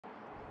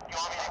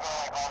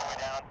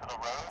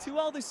To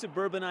all the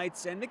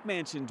suburbanites and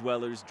McMansion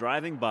dwellers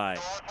driving by,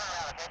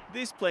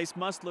 this place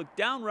must look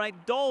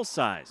downright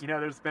doll-sized. You know,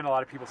 there's been a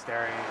lot of people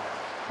staring.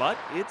 But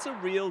it's a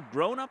real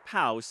grown-up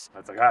house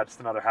It's like, ah, just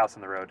another house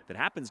on the road. that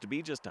happens to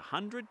be just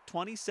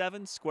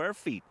 127 square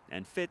feet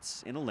and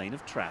fits in a lane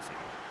of traffic.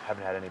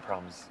 Haven't had any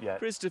problems yet.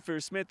 Christopher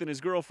Smith and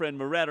his girlfriend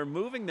Marette are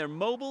moving their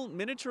mobile,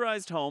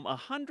 miniaturized home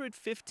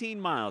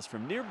 115 miles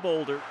from near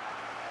Boulder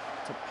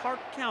to Park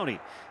County,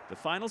 the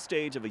final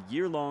stage of a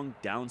year-long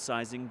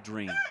downsizing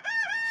dream.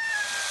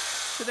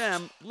 To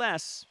them,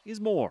 less is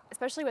more.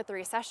 Especially with the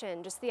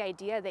recession, just the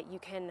idea that you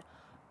can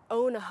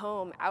own a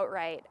home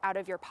outright out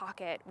of your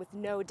pocket with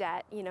no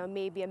debt,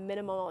 maybe a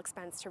minimal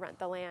expense to rent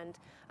the land,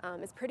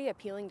 is pretty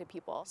appealing to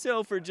people.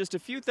 So for just a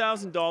few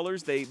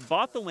 $1,000s, they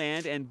bought the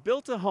land and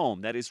built a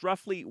home that is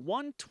roughly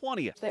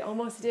 1/20th They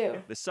almost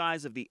do. the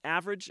size of the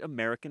average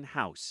American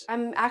house.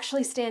 I'm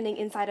actually standing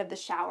inside of the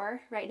shower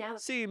right now.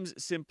 Seems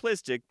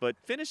simplistic, but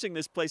finishing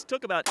this place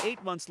took about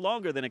 8 months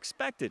longer than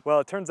expected.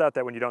 Well, it turns out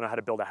that when you don't know how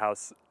to build a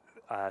house,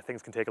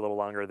 things can take a little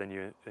longer than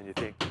you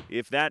think.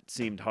 If that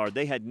seemed hard,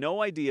 they had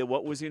no idea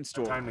what was in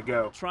store. Time to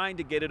go. Trying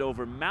to get it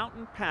over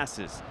mountain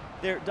passes.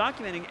 They're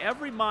documenting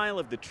every mile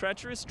of the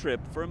treacherous trip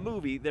for a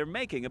movie they're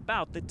making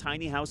about the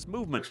tiny house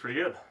movement. Looks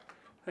pretty good.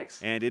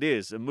 Thanks. And it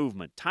is a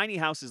movement. Tiny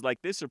houses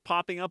like this are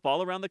popping up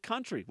all around the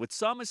country, with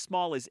some as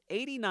small as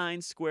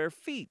 89 square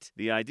feet.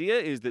 The idea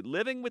is that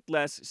living with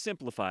less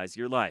simplifies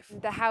your life.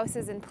 The house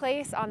is in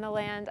place on the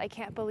land. I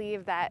can't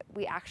believe that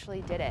we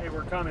actually did it. Hey,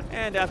 we're coming.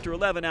 And after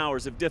 11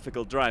 hours of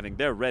difficult driving,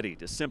 they're ready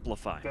to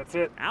simplify. That's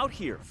it. Out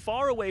here,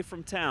 far away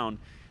from town,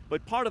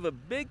 but part of a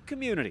big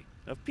community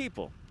of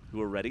people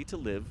who are ready to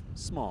live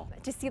small.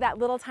 To see that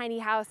little tiny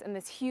house and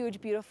this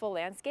huge, beautiful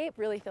landscape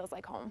really feels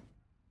like home.